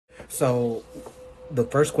So, the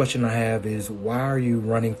first question I have is why are you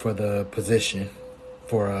running for the position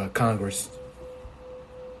for Congress?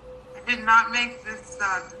 I did not make this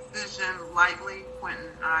decision lightly, Quinton.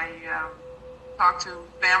 I talked to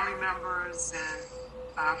family members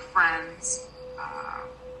and friends. Uh,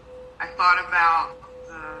 I thought about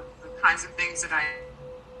the kinds of things that I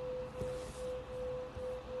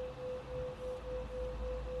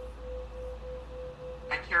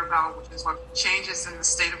care about, which is what changes in the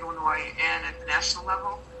state of Illinois and at the national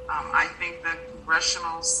level. I think the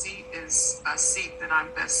congressional seat is a seat that I'm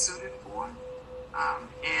best suited for.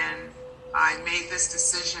 And I made this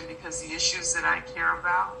decision because the issues that I care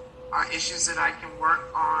about are issues that I can work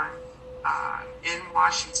on in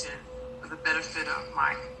Washington for the benefit of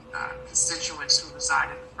my constituents who reside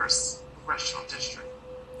in the first congressional district.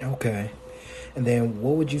 Okay. And then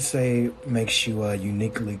what would you say makes you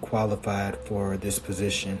uniquely qualified for this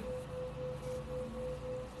position?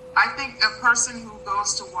 I think a person who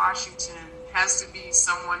goes to Washington has to be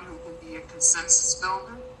someone who can be a consensus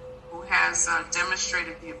builder, who has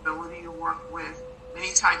demonstrated the ability to work with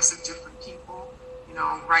many types of different people.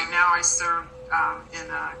 Right now I serve in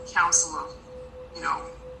a council of,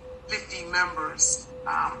 50 members,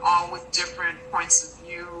 all with different points of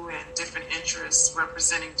view and different interests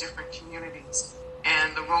representing different communities.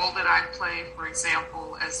 And the role that I play, for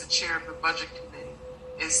example, as the chair of the budget committee,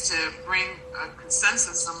 is to bring a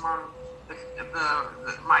consensus among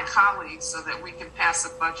my colleagues so that we can pass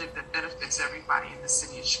a budget that benefits everybody in the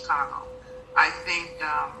city of Chicago. I think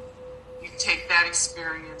you take that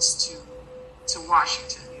experience to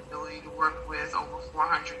Washington, the ability to work with over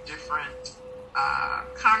 400 different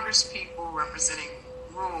Congress people representing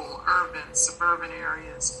rural, urban, suburban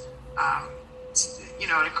areas,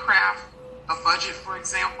 to craft a budget, for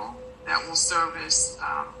example, that will service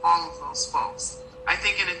all of those folks. I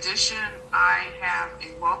think in addition, I have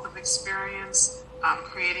a wealth of experience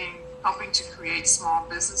helping to create small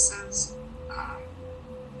businesses,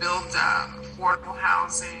 build affordable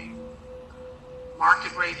housing,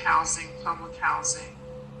 market rate housing, public housing.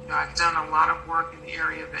 I've done a lot of work in the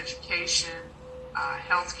area of education,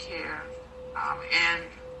 healthcare, and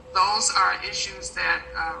those are issues that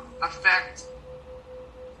affect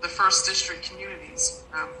the first district communities,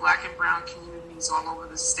 black and brown communities all over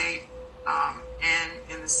the state, and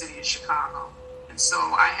in the city of Chicago. And so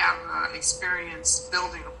I have experience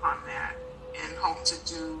building upon that and hope to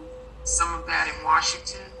do some of that in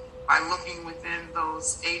Washington by looking within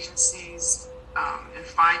those agencies and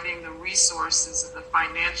finding the resources and the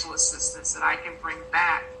financial assistance that I can bring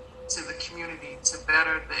back to the community to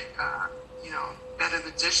better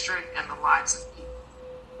the district and the lives of people.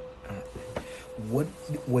 What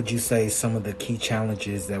would you say some of the key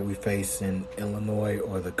challenges that we face in Illinois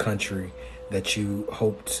or the country that you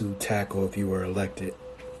hope to tackle if you were elected?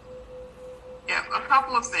 Yeah, a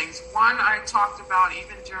couple of things. One, I talked about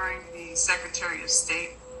even during the Secretary of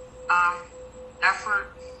State effort,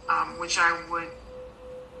 which I would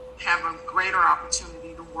have a greater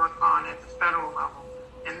opportunity to work on at the federal level,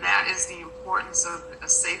 and that is the importance of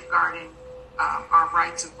safeguarding our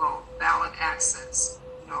right to vote, ballot access.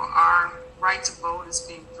 Our right to vote is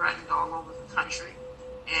being threatened all over the country,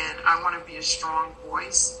 and I want to be a strong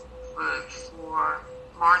voice for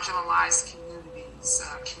marginalized communities,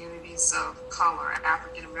 communities of color,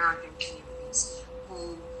 African American communities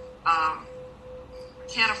who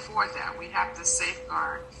can't afford that. We have to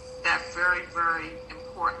safeguard that very, very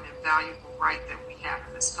important and valuable right that we have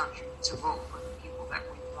in this country to vote for the people that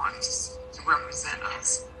we want to represent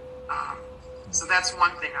us. So that's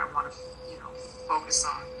one thing I want to, focus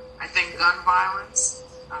on. I think gun violence,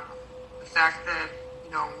 the fact that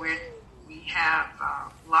we have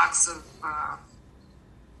lots of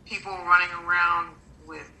people running around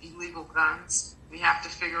with illegal guns. We have to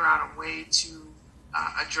figure out a way to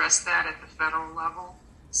address that at the federal level,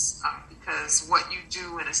 because what you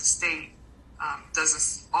do in a state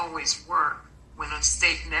doesn't always work when a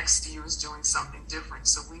state next to you is doing something different.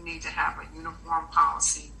 So we need to have a uniform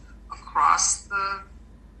policy across the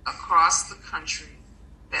country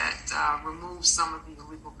that removes some of the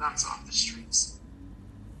illegal guns off the streets.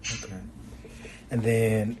 Okay. And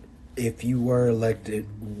then if you were elected,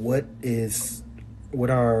 what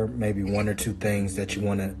are maybe one or two things that you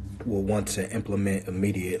will want to implement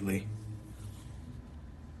immediately?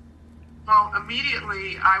 Well,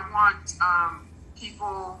 immediately, I want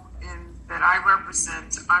people that I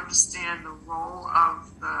represent to understand the role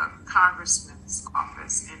of the congressman's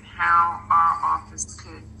office and how our office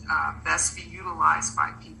could best be utilized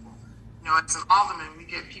by people. As an alderman, we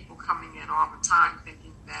get people coming in all the time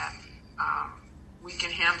thinking that we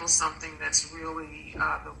can handle something that's really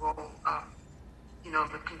the role of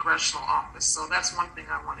the congressional office. So that's one thing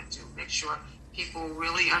I want to do, make sure people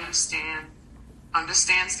really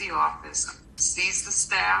understands the office, sees the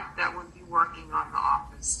staff that would be working on the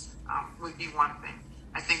office, would be one thing.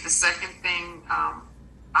 I think the second thing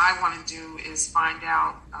I want to do is find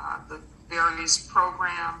out the various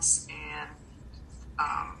programs and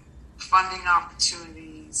funding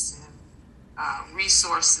opportunities and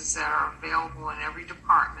resources that are available in every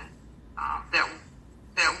department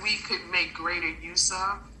that we could make greater use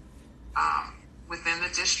of within the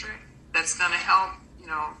district. That's going to help,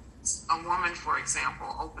 a woman, for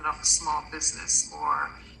example, open up a small business,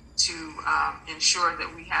 or to ensure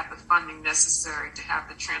that we have the funding necessary to have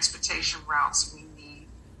the transportation routes we need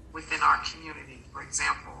within our community. For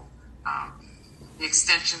example, the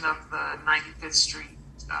extension of the 95th Street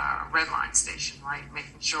Red Line station, right?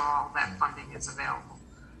 Making sure all that funding is available.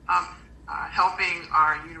 Helping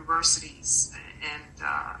our universities and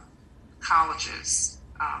colleges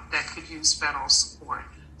that could use federal support.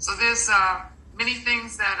 So there's many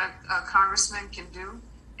things that a congressman can do,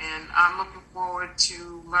 and I'm looking forward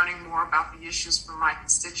to learning more about the issues for my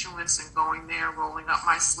constituents and going there, rolling up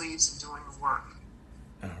my sleeves and doing the work.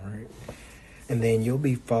 All right. And then you'll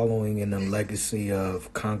be following in the legacy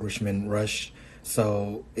of Congressman Rush.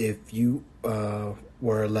 So if you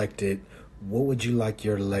were elected, what would you like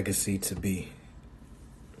your legacy to be?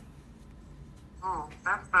 Oh,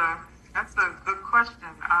 that's a good question.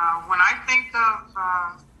 When I think of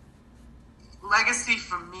legacy,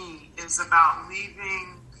 for me is about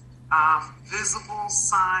leaving visible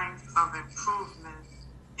signs of improvement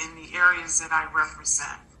in the areas that I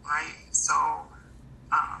represent, right? So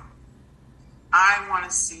I want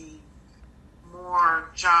to see more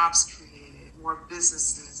jobs created, more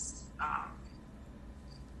businesses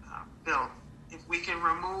built. If we can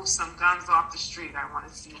remove some guns off the street, I want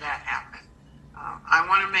to see that happen. I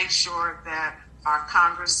want to make sure that our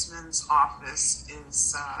congressman's office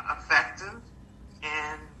is effective,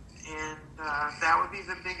 and that would be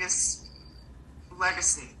the biggest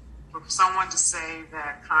legacy, for someone to say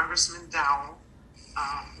that Congressman Dowell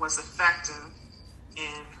was effective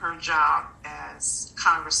in her job as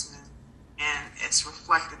congressman, and it's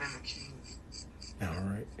reflected in the community. All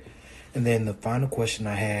right. And then the final question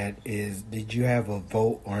I had is, did you have a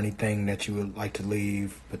vote or anything that you would like to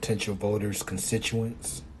leave potential voters,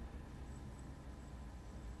 constituents?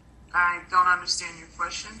 I don't understand your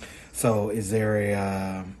question. So is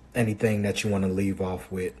there anything that you want to leave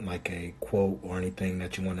off with, like a quote or anything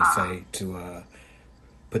that you want to say to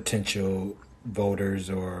potential voters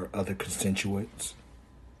or other constituents?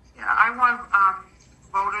 Yeah, I want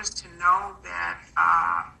voters to know that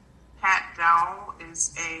Pat Dowell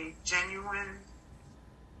is a genuine,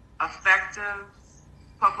 effective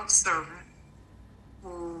public servant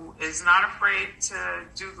who is not afraid to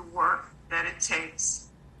do the work that it takes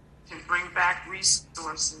to bring back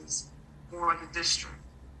resources for the district.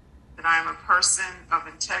 That I am a person of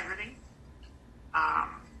integrity, a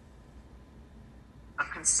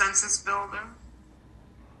consensus builder.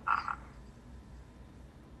 I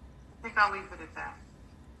think I'll leave it at that.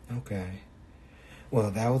 Okay. Well,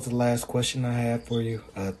 that was the last question I had for you.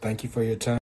 Thank you for your time.